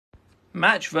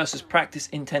Match versus practice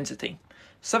intensity.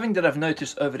 Something that I've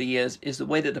noticed over the years is the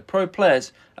way that the pro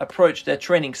players approach their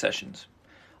training sessions.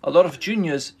 A lot of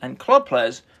juniors and club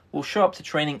players will show up to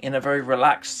training in a very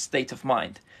relaxed state of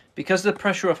mind. Because the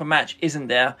pressure of a match isn't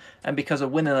there, and because a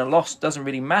win and a loss doesn't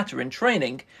really matter in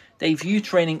training, they view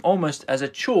training almost as a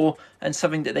chore and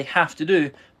something that they have to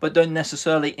do, but don't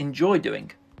necessarily enjoy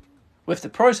doing. With the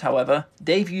pros, however,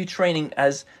 they view training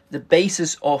as the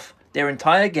basis of their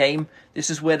entire game. This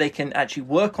is where they can actually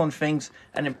work on things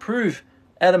and improve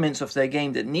elements of their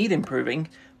game that need improving,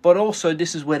 but also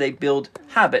this is where they build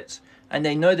habits. And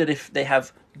they know that if they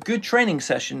have good training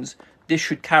sessions, this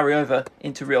should carry over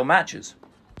into real matches.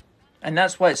 And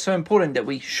that's why it's so important that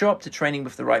we show up to training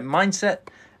with the right mindset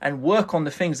and work on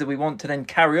the things that we want to then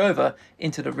carry over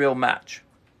into the real match.